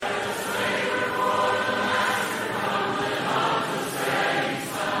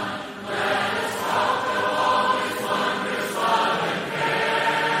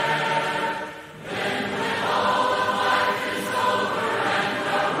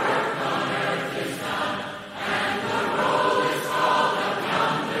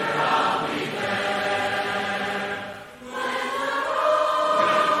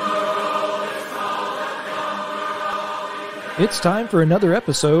It's time for another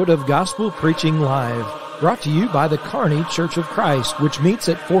episode of Gospel Preaching Live, brought to you by the Kearney Church of Christ, which meets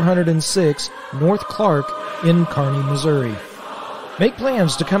at 406 North Clark in Kearney, Missouri. Make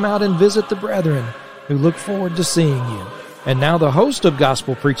plans to come out and visit the brethren, who look forward to seeing you. And now the host of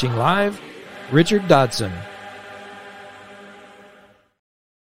Gospel Preaching Live, Richard Dodson.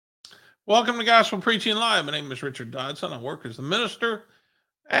 Welcome to Gospel Preaching Live. My name is Richard Dodson. I work as the minister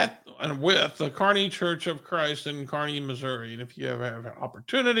at and with the Kearney Church of Christ in Kearney, Missouri. And if you ever have an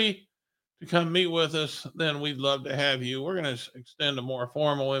opportunity to come meet with us, then we'd love to have you. We're going to extend a more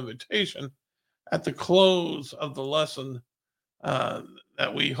formal invitation at the close of the lesson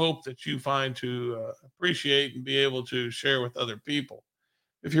that we hope that you find to appreciate and be able to share with other people.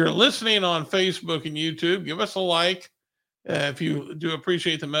 If you're listening on Facebook and YouTube, give us a like. If you do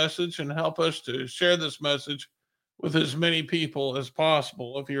appreciate the message, and help us to share this message with as many people as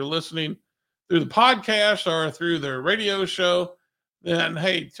possible. If you're listening through the podcast or through the radio show, then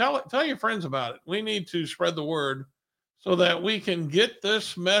hey, tell your friends about it. We need to spread the word so that we can get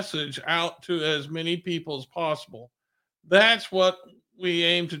this message out to as many people as possible. That's what we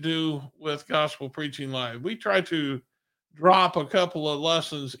aim to do with Gospel Preaching Live. We try to drop a couple of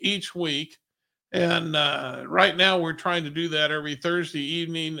lessons each week. And right now we're trying to do that every Thursday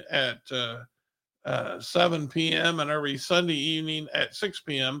evening at 7 p.m. and every Sunday evening at 6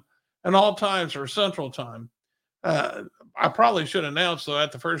 p.m. And all times are Central Time. I probably should announce, though,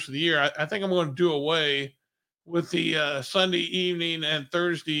 at the first of the year, I think I'm going to do away with the Sunday evening and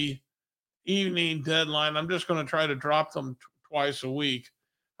Thursday evening deadline. I'm just going to try to drop them twice a week.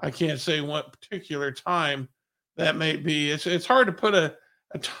 I can't say what particular time that may be. It's hard to put a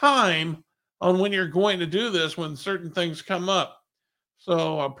time on when you're going to do this when certain things come up.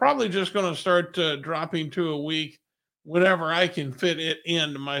 So I'm probably just going to start dropping 2 a week whenever I can fit it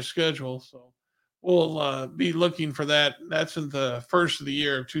into my schedule. So we'll be looking for that. That's in the first of the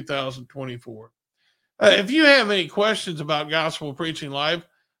year of 2024. If you have any questions about Gospel Preaching Live,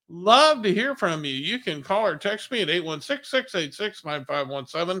 love to hear from you. You can call or text me at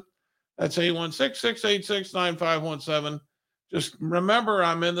 816-686-9517. That's 816-686-9517. Just remember,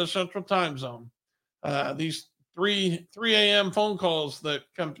 I'm in the Central Time Zone. These 3 a.m. phone calls that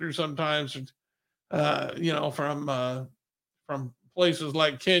come through sometimes, from places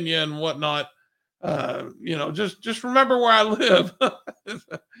like Kenya and whatnot, just remember where I live.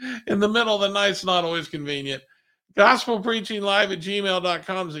 In the middle of the night's not always convenient.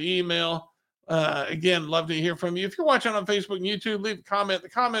 GospelPreachingLive@gmail.com is the email. Again, love to hear from you. If you're watching on Facebook and YouTube, leave a comment in the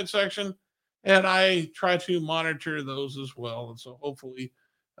comment section. And I try to monitor those as well. And so hopefully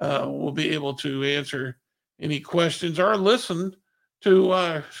we'll be able to answer any questions or listen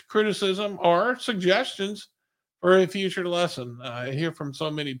to criticism or suggestions for a future lesson. I hear from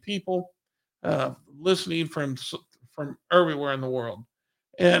so many people listening from everywhere in the world.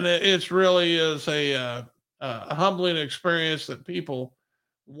 And it really is a humbling experience that people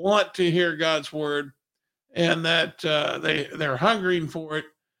want to hear God's word, and that they're hungering for it.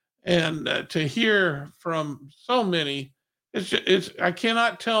 And to hear from so many, I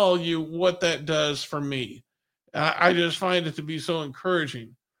cannot tell you what that does for me. I just find it to be so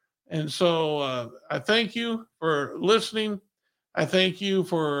encouraging. And so I thank you for listening. I thank you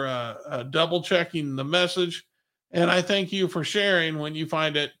for double checking the message. And I thank you for sharing when you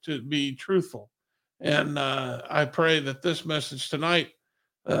find it to be truthful. And I pray that this message tonight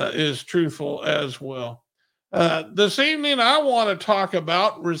is truthful as well. This evening, I want to talk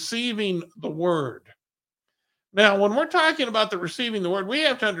about receiving the word. Now, when we're talking about receiving the word, we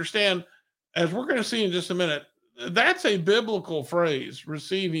have to understand, as we're going to see in just a minute, that's a biblical phrase,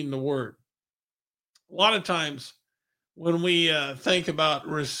 receiving the word. A lot of times when we think about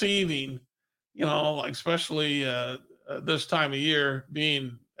receiving, like especially this time of year,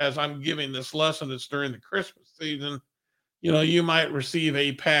 being as I'm giving this lesson, it's during the Christmas season, you might receive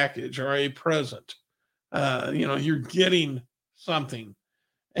a package or a present. You're getting something,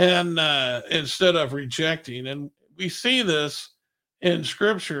 and instead of rejecting. And we see this in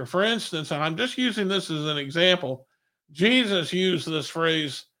scripture. For instance, and I'm just using this as an example, Jesus used this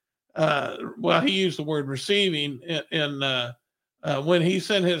phrase. He used the word receiving in when he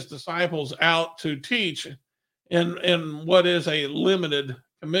sent his disciples out to teach in what is a limited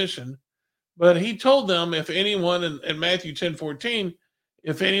commission. But he told them, if anyone in Matthew 10:14,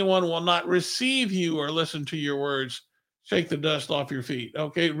 if anyone will not receive you or listen to your words, shake the dust off your feet.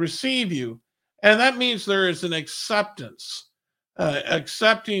 Okay, receive you. And that means there is an acceptance,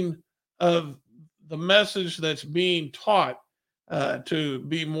 accepting of the message that's being taught, to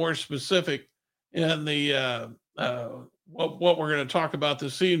be more specific in the what we're going to talk about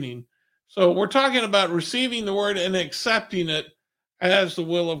this evening. So we're talking about receiving the word and accepting it as the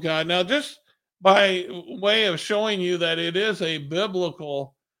will of God. Now, just by way of showing you that it is a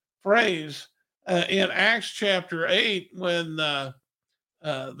biblical phrase, in Acts chapter 8, when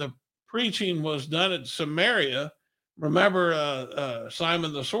the preaching was done at Samaria, remember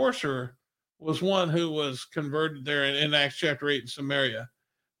Simon the sorcerer was one who was converted there in Acts chapter 8 in Samaria.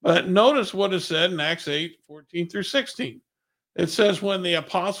 But notice what is said in Acts 8:14 through 16. It says, when the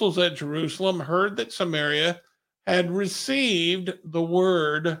apostles at Jerusalem heard that Samaria had received the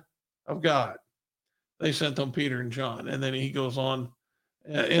word of God, they sent them Peter and John. And then he goes on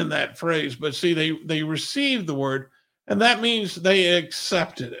in that phrase. But see, they received the word, and that means they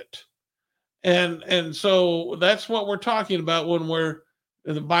accepted it. And so that's what we're talking about when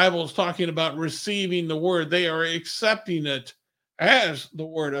the Bible is talking about receiving the word. They are accepting it as the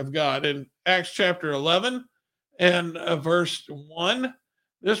word of God. In Acts chapter 11 and verse 1,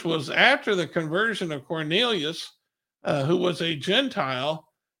 this was after the conversion of Cornelius, who was a Gentile.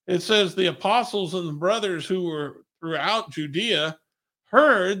 It says the apostles and the brothers who were throughout Judea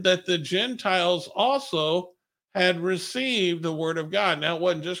heard that the Gentiles also had received the word of God. Now, it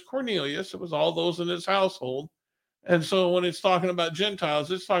wasn't just Cornelius, it was all those in his household. And so when it's talking about Gentiles,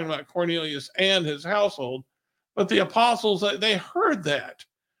 it's talking about Cornelius and his household. But the apostles, they heard that.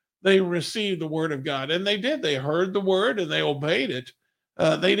 They received the word of God, and they did. They heard the word and they obeyed it.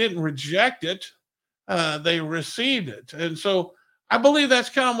 They didn't reject it. They received it. And so I believe that's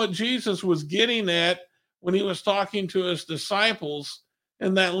kind of what Jesus was getting at when he was talking to his disciples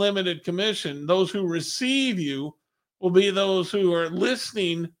in that limited commission. Those who receive you will be those who are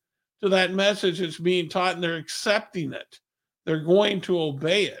listening to that message that's being taught, and they're accepting it. They're going to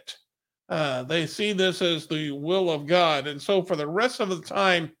obey it. They see this as the will of God. And so for the rest of the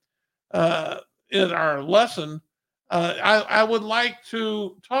time in our lesson, I would like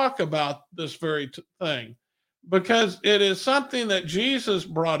to talk about this very thing, because it is something that Jesus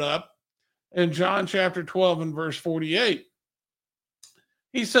brought up in John chapter 12 and verse 48.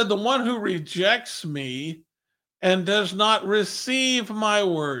 He said, the one who rejects me and does not receive my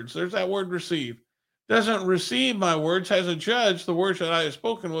words, there's that word receive, doesn't receive my words, has a judge. The words that I have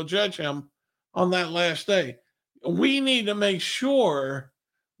spoken will judge him on that last day. We need to make sure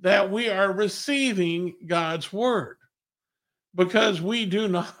that we are receiving God's word, because we do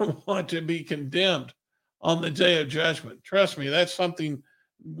not want to be condemned on the day of judgment. Trust me, that's something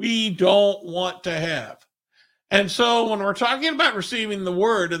we don't want to have. And so when we're talking about receiving the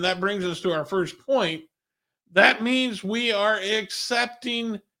word, and that brings us to our first point, that means we are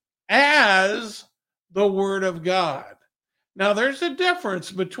accepting as the word of God. Now, there's a difference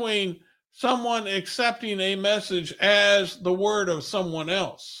between someone accepting a message as the word of someone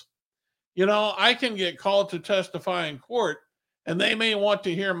else. You know, I can get called to testify in court, and they may want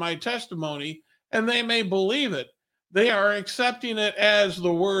to hear my testimony, and they may believe it. They are accepting it as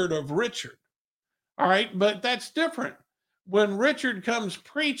the word of Richard. All right, but that's different. When Richard comes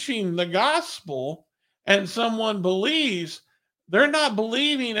preaching the gospel and someone believes, they're not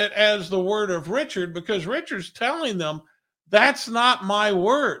believing it as the word of Richard, because Richard's telling them, that's not my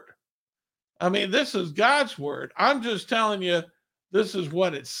word. I mean, this is God's word. I'm just telling you, this is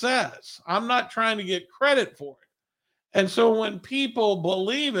what it says. I'm not trying to get credit for it. And so when people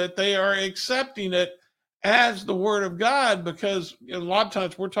believe it, they are accepting it as the word of God, because a lot of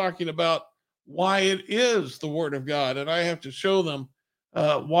times we're talking about why it is the word of God. And I have to show them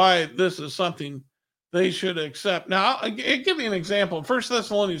why this is something they should accept. Now, I'll give you an example. 1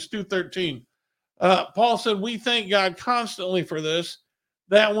 Thessalonians 2:13. Paul said, we thank God constantly for this,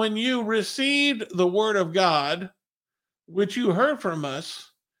 that when you received the word of God, which you heard from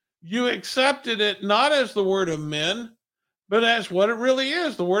us, you accepted it not as the word of men, but as what it really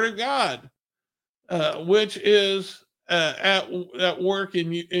is, the word of God, which is at work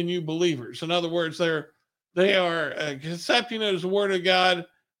in you believers. In other words, they are accepting it as the word of God.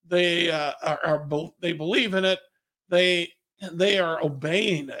 They they believe in it. They are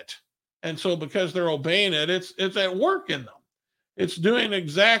obeying it, and so because they're obeying it, it's at work in them. It's doing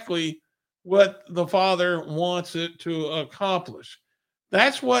exactly what the Father wants it to accomplish.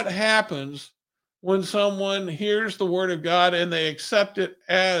 That's what happens when someone hears the word of God and they accept it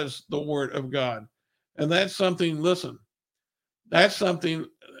as the word of God. And that's something, listen, that's something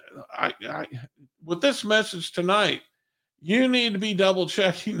with this message tonight, you need to be double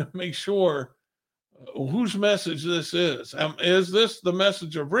checking to make sure whose message this is. Is this the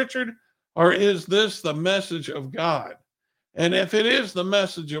message of Richard, or is this the message of God? And if it is the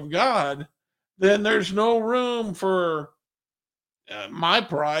message of God, then there's no room for my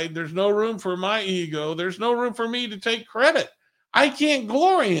pride. There's no room for my ego. There's no room for me to take credit. I can't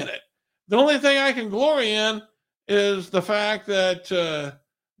glory in it. The only thing I can glory in is the fact that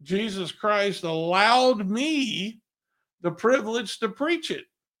Jesus Christ allowed me the privilege to preach it,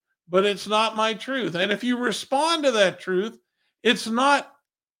 but it's not my truth. And if you respond to that truth, it's not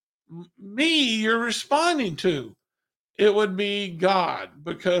me you're responding to. It would be God,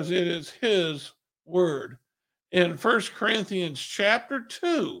 because it is his word. In 1 Corinthians chapter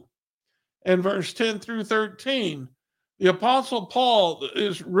 2 and verse 10 through 13, the Apostle Paul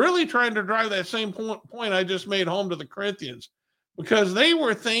is really trying to drive that same point I just made home to the Corinthians, because they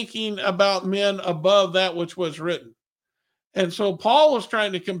were thinking about men above that which was written. And so Paul was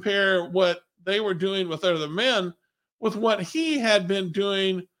trying to compare what they were doing with other men with what he had been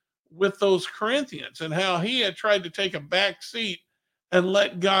doing with those Corinthians, and how he had tried to take a back seat and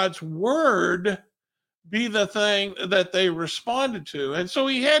let God's word be the thing that they responded to. And so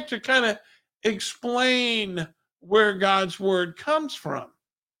he had to kind of explain where God's word comes from.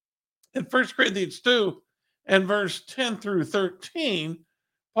 In 1 Corinthians 2 and verse 10 through 13,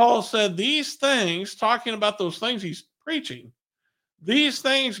 Paul said these things, talking about those things he's preaching, these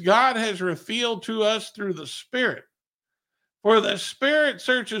things God has revealed to us through the Spirit. For the Spirit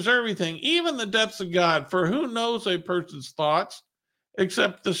searches everything, even the depths of God. For who knows a person's thoughts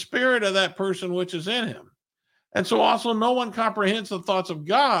except the spirit of that person which is in him? And so also no one comprehends the thoughts of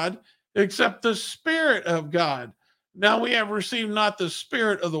God except the Spirit of God. Now we have received not the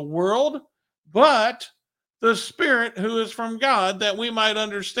spirit of the world, but the Spirit who is from God, that we might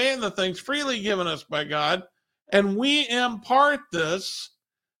understand the things freely given us by God. And we impart this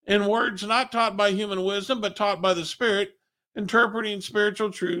in words not taught by human wisdom, but taught by the Spirit, interpreting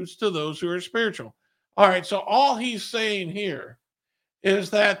spiritual truths to those who are spiritual. All right, so all he's saying here is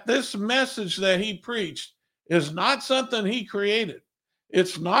that this message that he preached is not something he created.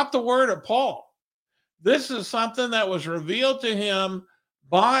 It's not the word of Paul. This is something that was revealed to him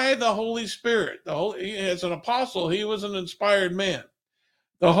by the Holy Spirit. As an apostle, he was an inspired man.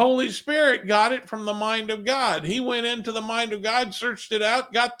 The Holy Spirit got it from the mind of God. He went into the mind of God, searched it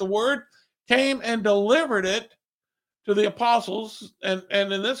out, got the word, came and delivered it to the apostles, and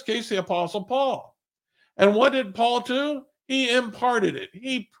in this case, the apostle Paul. And what did Paul do? He imparted it.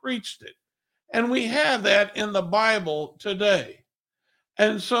 He preached it. And we have that in the Bible today.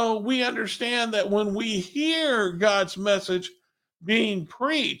 And so we understand that when we hear God's message being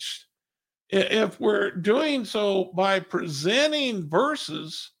preached, if we're doing so by presenting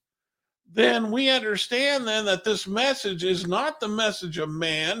verses, then we understand then that this message is not the message of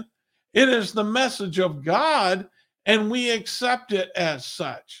man. It is the message of God, and we accept it as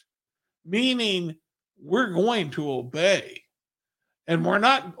such, meaning we're going to obey. And we're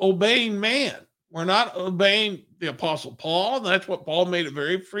not obeying man. We're not obeying the Apostle Paul. That's what Paul made it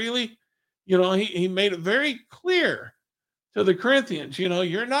very freely. He made it very clear to the Corinthians,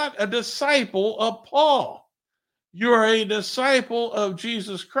 you're not a disciple of Paul. You're a disciple of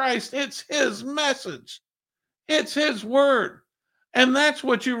Jesus Christ. It's his message. It's his word. And that's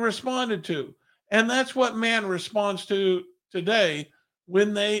what you responded to. And that's what man responds to today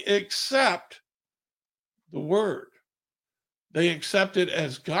when they accept the word. They accept it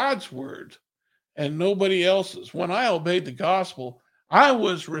as God's word and nobody else's. When I obeyed the gospel, I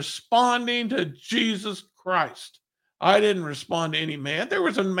was responding to Jesus Christ. I didn't respond to any man. There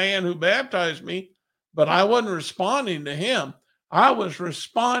was a man who baptized me, but I wasn't responding to him. I was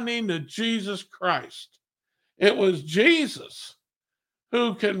responding to Jesus Christ. It was Jesus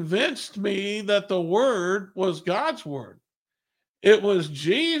who convinced me that the word was God's word. It was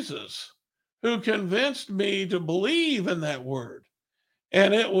Jesus who convinced me to believe in that word.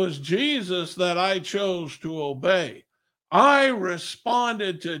 And it was Jesus that I chose to obey. I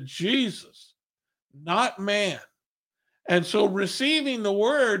responded to Jesus, not man. And so receiving the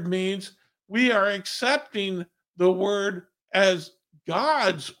word means we are accepting the word as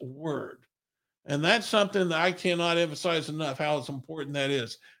God's word. And that's something that I cannot emphasize enough, how important that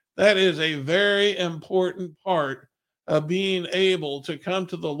is. That is a very important part of being able to come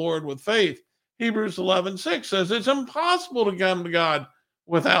to the Lord with faith. Hebrews 11:6 says it's impossible to come to God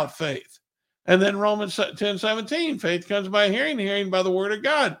without faith. And then Romans 10:17, faith comes by hearing, hearing by the word of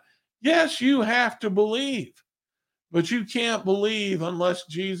God. Yes, you have to believe, but you can't believe unless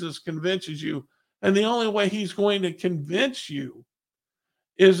Jesus convinces you. And the only way he's going to convince you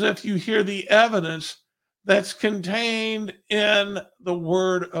is if you hear the evidence that's contained in the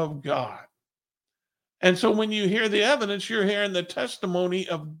word of God. And so when you hear the evidence, you're hearing the testimony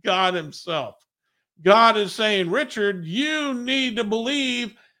of God himself. God is saying, Richard, you need to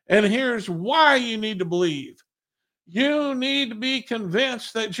believe, and here's why you need to believe. You need to be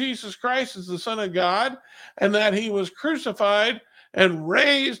convinced that Jesus Christ is the Son of God and that he was crucified and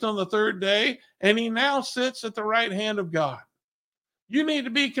raised on the third day, and he now sits at the right hand of God. You need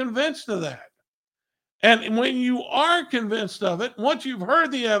to be convinced of that. And when you are convinced of it, once you've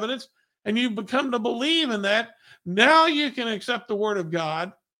heard the evidence and you've become to believe in that, now you can accept the word of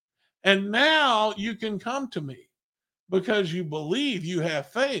God, and now you can come to me because you believe, you have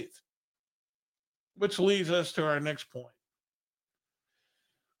faith. Which leads us to our next point.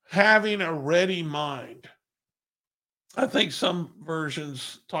 Having a ready mind. I think some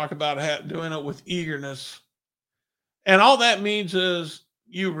versions talk about doing it with eagerness. And all that means is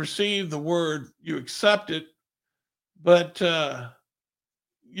you receive the word, you accept it, but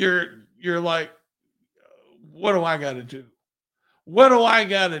you're like, what do I got to do? What do I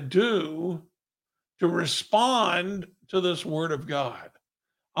got to do to respond to this word of God?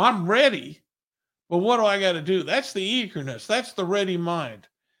 I'm ready, but what do I got to do? That's the eagerness. That's the ready mind.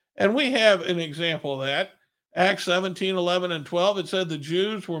 And we have an example of that. Acts 17, 11, and 12, it said the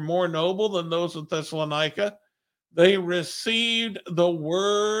Jews were more noble than those of Thessalonica. They received the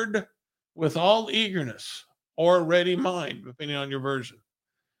word with all eagerness or ready mind, depending on your version.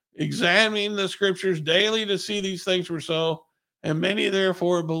 Examining the scriptures daily to see these things were so, and many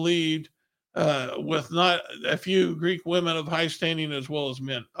therefore believed, with not a few Greek women of high standing as well as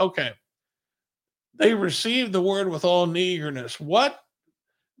men. Okay. They received the word with all eagerness. What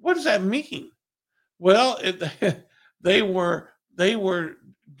does that mean? Well, they were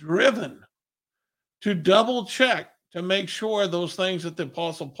driven to double check to make sure those things that the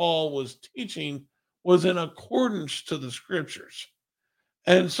Apostle Paul was teaching was in accordance to the scriptures.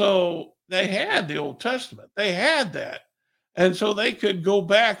 And so they had the Old Testament. They had that. And so they could go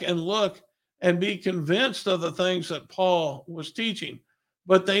back and look and be convinced of the things that Paul was teaching.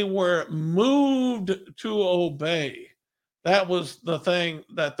 But they were moved to obey. That was the thing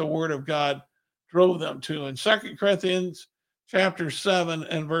that the word of God drove them to. In 2 Corinthians chapter 7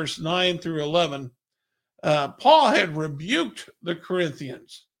 and verse 9 through 11, Paul had rebuked the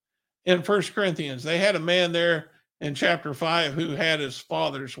Corinthians in 1 Corinthians. They had a man there in chapter 5 who had his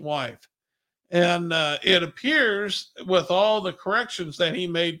father's wife. And it appears with all the corrections that he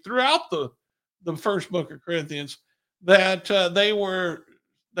made throughout the first book of Corinthians that they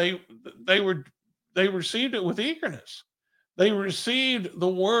received it with eagerness. They received the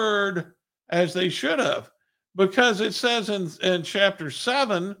word as they should have, because it says in chapter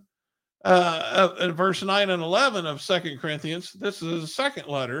 7, in verse 9 and 11 of 2 Corinthians, this is the second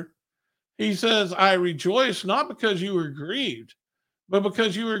letter. He says, I rejoice not because you were grieved, but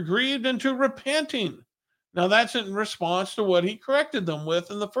because you were grieved into repenting. Now that's in response to what he corrected them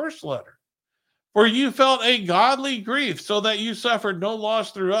with in the first letter. For you felt a godly grief, so that you suffered no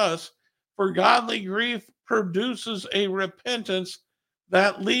loss through us. For godly grief produces a repentance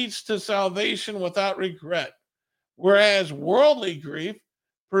that leads to salvation without regret, whereas worldly grief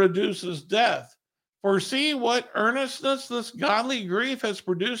produces death. For see what earnestness this godly grief has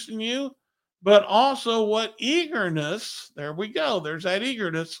produced in you, but also what eagerness, there we go, there's that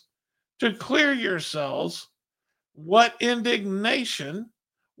eagerness, to clear yourselves, what indignation,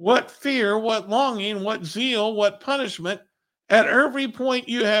 what fear, what longing, what zeal, what punishment. At every point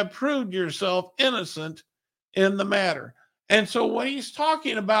you have proved yourself innocent in the matter. And so what he's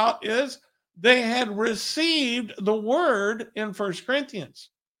talking about is they had received the word in 1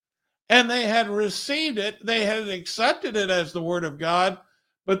 Corinthians. And they had received it, they had accepted it as the word of God,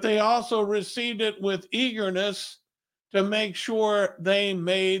 but they also received it with eagerness to make sure they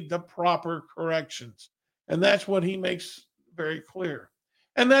made the proper corrections. And that's what he makes very clear.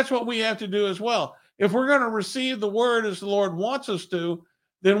 And that's what we have to do as well. If we're going to receive the word as the Lord wants us to,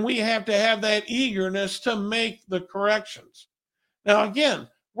 then we have to have that eagerness to make the corrections. Now, again,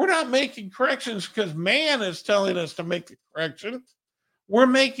 we're not making corrections because man is telling us to make the correction. We're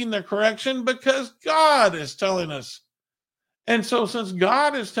making the correction because God is telling us. And so since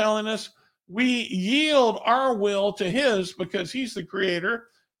God is telling us, we yield our will to his because he's the creator.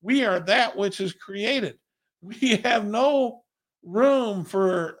 We are that which is created. We have no room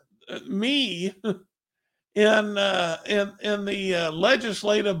for me in the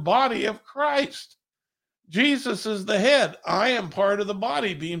legislative body of Christ. Jesus is the head. I am part of the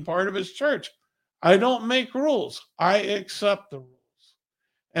body, being part of his church. I don't make rules. I accept the rules.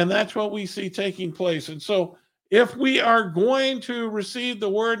 And that's what we see taking place. And so if we are going to receive the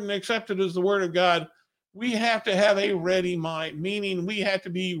word and accept it as the word of God, we have to have a ready mind, meaning we have to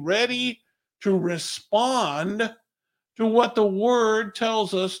be ready to respond to what the word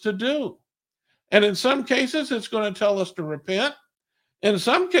tells us to do. And in some cases, it's going to tell us to repent. In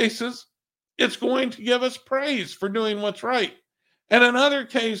some cases, it's going to give us praise for doing what's right. And in other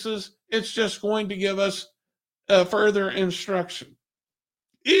cases, it's just going to give us further instruction.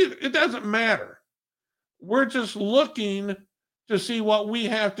 It doesn't matter. We're just looking to see what we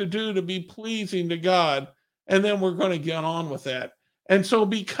have to do to be pleasing to God, and then we're going to get on with that. And so,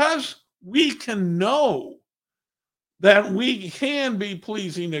 because we can know that we can be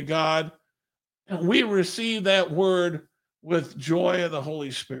pleasing to God, and we receive that word with joy of the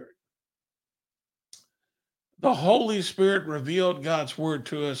Holy Spirit. The Holy Spirit revealed God's word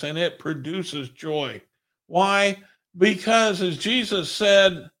to us, and it produces joy. Why? Because as Jesus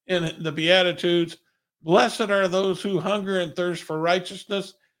said in the Beatitudes, blessed are those who hunger and thirst for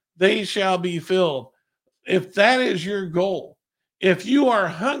righteousness, they shall be filled. If that is your goal, if you are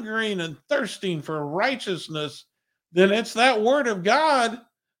hungering and thirsting for righteousness, then it's that word of God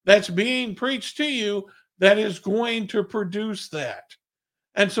that's being preached to you that is going to produce that.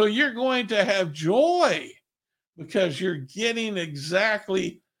 And so you're going to have joy because you're getting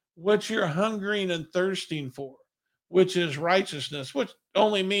exactly what you're hungering and thirsting for, which is righteousness, which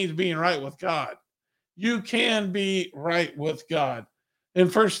only means being right with God. You can be right with God. In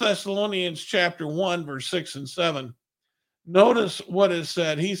First Thessalonians chapter 1, verse 6 and 7, notice what is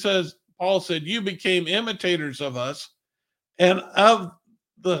said. He says, Paul said, you became imitators of us and of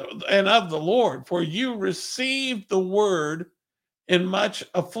the Lord, for you received the word in much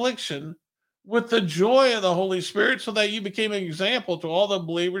affliction with the joy of the Holy Spirit, so that you became an example to all the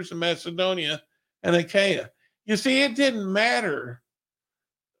believers in Macedonia and Achaia. You see, it didn't matter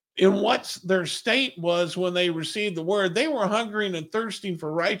in what their state was when they received the word. They were hungering and thirsting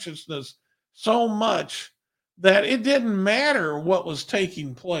for righteousness so much that it didn't matter what was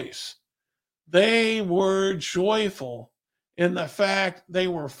taking place. They were joyful in the fact they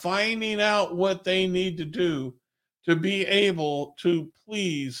were finding out what they need to do to be able to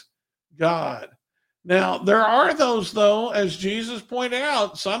please God. Now, there are those, though, as Jesus pointed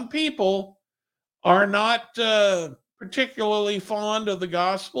out, some people are not particularly fond of the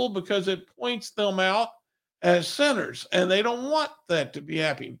gospel because it points them out as sinners, and they don't want that to be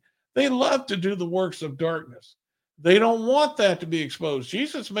happening. They love to do the works of darkness. They don't want that to be exposed.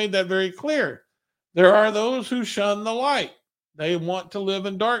 Jesus made that very clear. There are those who shun the light. They want to live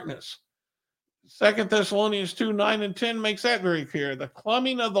in darkness. 2 Thessalonians 2, 9 and 10 makes that very clear. The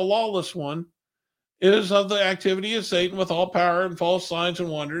coming of the lawless one is of the activity of Satan with all power and false signs and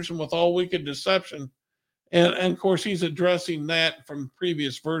wonders and with all wicked deception. And of course, he's addressing that from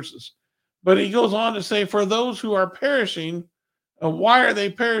previous verses. But he goes on to say, for those who are perishing, why are they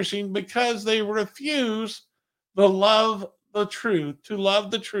perishing? Because they refuse to love the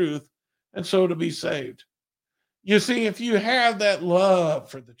truth, and so to be saved. You see, if you have that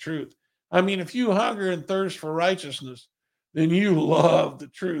love for the truth, I mean, if you hunger and thirst for righteousness, then you love the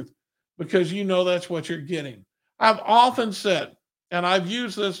truth because you know that's what you're getting. I've often said, and I've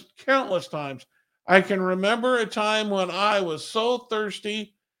used this countless times, I can remember a time when I was so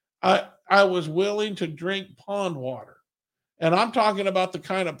thirsty, I was willing to drink pond water. And I'm talking about the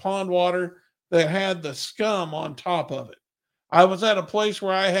kind of pond water that had the scum on top of it. I was at a place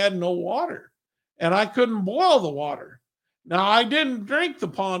where I had no water and I couldn't boil the water. Now, I didn't drink the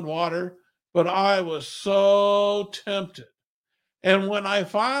pond water, but I was so tempted. And when I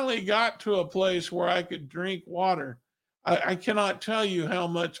finally got to a place where I could drink water, I cannot tell you how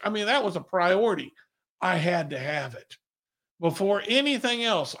much. I mean, that was a priority. I had to have it. Before anything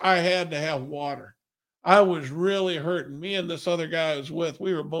else, I had to have water. I was really hurting. Me and this other guy I was with,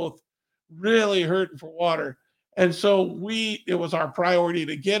 we were both really hurting for water. And so it was our priority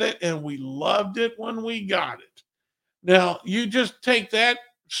to get it, and we loved it when we got it. Now, you just take that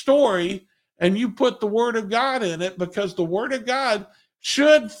story and you put the word of God in it, because the word of God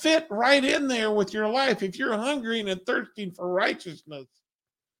should fit right in there with your life. If you're hungering and thirsting for righteousness,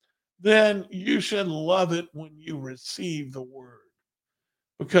 then you should love it when you receive the word,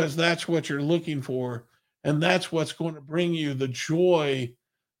 because that's what you're looking for. And that's what's going to bring you the joy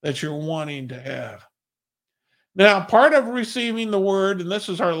that you're wanting to have. Now, part of receiving the word, and this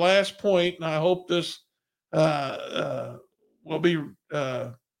is our last point, and I hope this will be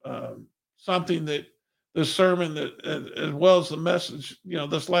something that the sermon, that as well as the message,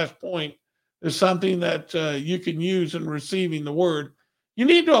 this last point is something that you can use in receiving the word. You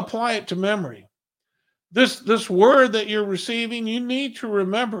need to apply it to memory. This word that you're receiving, you need to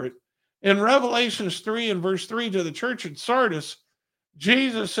remember it. In Revelations 3 and verse 3 to the church at Sardis,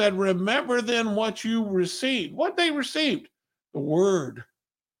 Jesus said, remember then what you received. What they received? The word.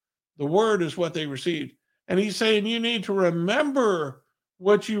 The word is what they received. And he's saying you need to remember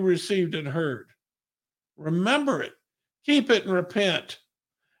what you received and heard. Remember it. Keep it and repent.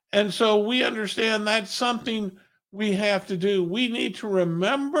 And so we understand that's something we have to do. We need to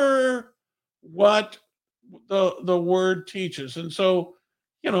remember what the word teaches. And so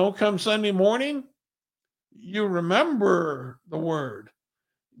come Sunday morning, you remember the word.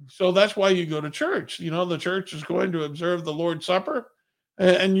 So that's why you go to church. The church is going to observe the Lord's Supper,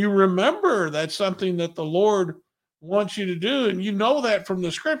 and you remember that's something that the Lord wants you to do. And you know that from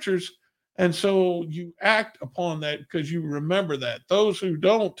the scriptures. And so you act upon that because you remember that. Those who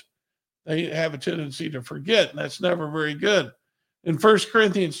don't, they have a tendency to forget, and that's never very good. In 1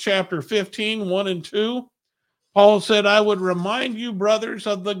 Corinthians chapter 15, 1 and 2, Paul said, I would remind you, brothers,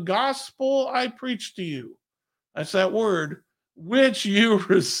 of the gospel I preached to you. That's that word, which you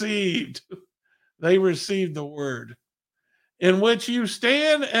received. They received the word, in which you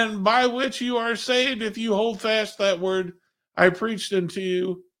stand and by which you are saved, if you hold fast that word I preached unto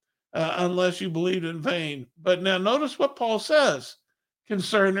you, unless you believed in vain. But now notice what Paul says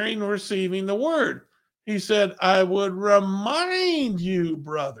concerning receiving the word. He said, I would remind you,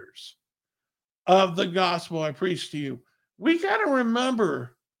 brothers, of the gospel I preached to you. We got to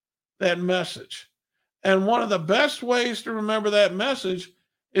remember that message. And one of the best ways to remember that message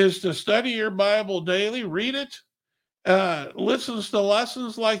is to study your Bible daily, read it, listen to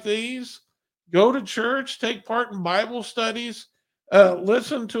lessons like these, go to church, take part in Bible studies,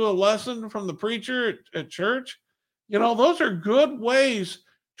 listen to a lesson from the preacher at church. Those are good ways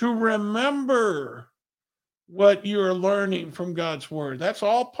to remember what you're learning from God's word. That's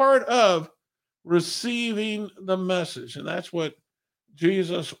all part of receiving the message. And that's what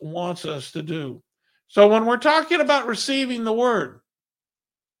Jesus wants us to do. So when we're talking about receiving the word,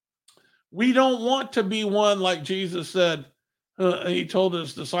 we don't want to be one like Jesus said. He told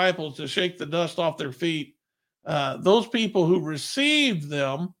his disciples to shake the dust off their feet. Those people who received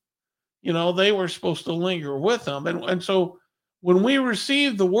them, they were supposed to linger with them. And so when we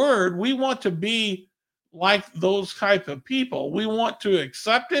receive the word, we want to be like those type of people. We want to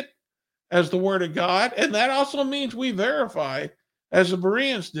accept it as the word of God. And that also means we verify, as the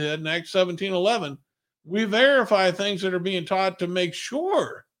Bereans did in Acts 17:11. We verify things that are being taught to make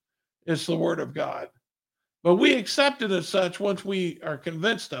sure it's the word of God. But we accept it as such once we are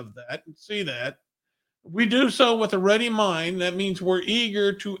convinced of that and see that. We do so with a ready mind. That means we're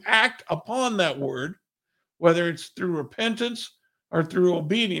eager to act upon that word, whether it's through repentance or through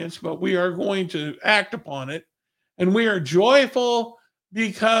obedience, but we are going to act upon it. And we are joyful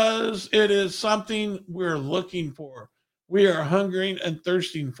because it is something we're looking for. We are hungering and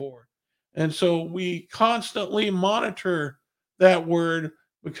thirsting for. And so we constantly monitor that word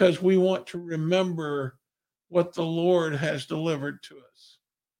because we want to remember what the Lord has delivered to us.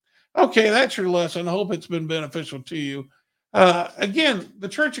 Okay, that's your lesson. I hope it's been beneficial to you. Again, the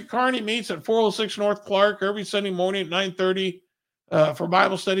church at Kearney meets at 406 North Clark every Sunday morning at 9:30 for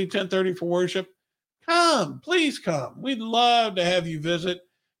Bible study, 10:30 for worship. Come, please come. We'd love to have you visit.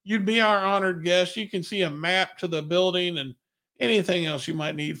 You'd be our honored guest. You can see a map to the building and anything else you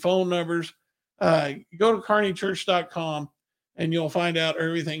might need, phone numbers. Go to kearneychurch.com and you'll find out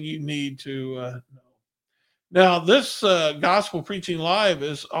everything you need to know. Now, this Gospel Preaching Live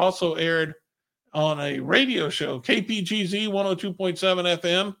is also aired on a radio show, KPGZ 102.7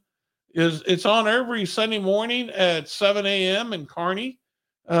 FM. It's on every Sunday morning at 7 a.m. in Kearney.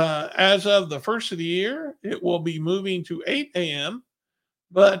 As of the first of the year, it will be moving to 8 a.m.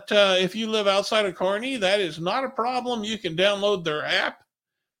 But if you live outside of Kearney, that is not a problem. You can download their app,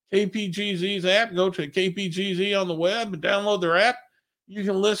 KPGZ's app. Go to KPGZ on the web and download their app. You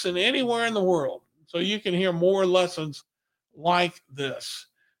can listen anywhere in the world. So you can hear more lessons like this.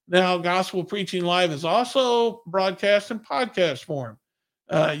 Now, Gospel Preaching Live is also broadcast in podcast form.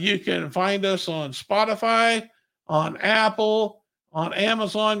 You can find us on Spotify, on Apple, on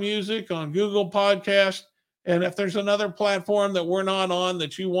Amazon Music, on Google Podcast. And if there's another platform that we're not on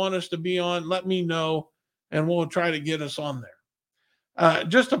that you want us to be on, let me know, and we'll try to get us on there.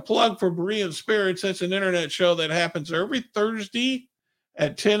 Just a plug for Berean Spirits. It's an internet show that happens every Thursday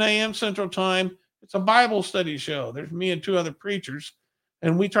at 10 a.m. Central Time. It's a Bible study show. There's me and two other preachers,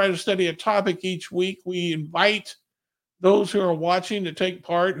 and we try to study a topic each week. We invite those who are watching to take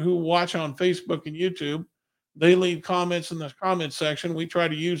part, who watch on Facebook and YouTube. They leave comments in the comment section. We try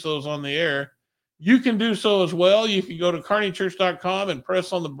to use those on the air. You can do so as well. You can go to kearneychurch.com and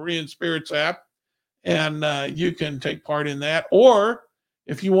press on the Berean Spirits app, and you can take part in that. Or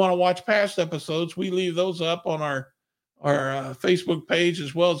if you want to watch past episodes, we leave those up on our Facebook page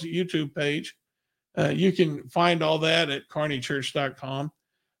as well as the YouTube page. You can find all that at kearneychurch.com.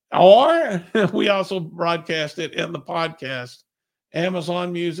 Or we also broadcast it in the podcast,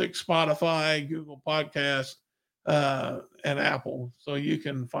 Amazon Music, Spotify, Google Podcast, and Apple. So you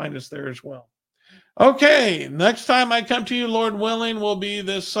can find us there as well. Okay, next time I come to you, Lord willing, will be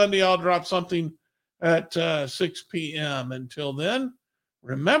this Sunday. I'll drop something at 6 p.m. Until then,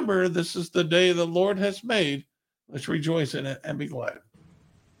 Remember, this is the day the Lord has made. Let's rejoice in it and be glad.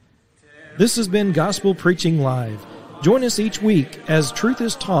 This has been Gospel Preaching Live. Join us each week as truth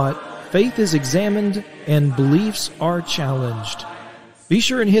is taught, faith is examined, and beliefs are challenged. Be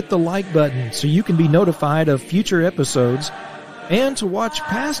sure and hit the like button so you can be notified of future episodes. And to watch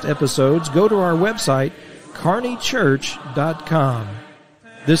past episodes, go to our website, kearneychurch.com.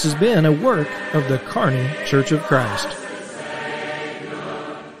 This has been a work of the Kearney Church of Christ.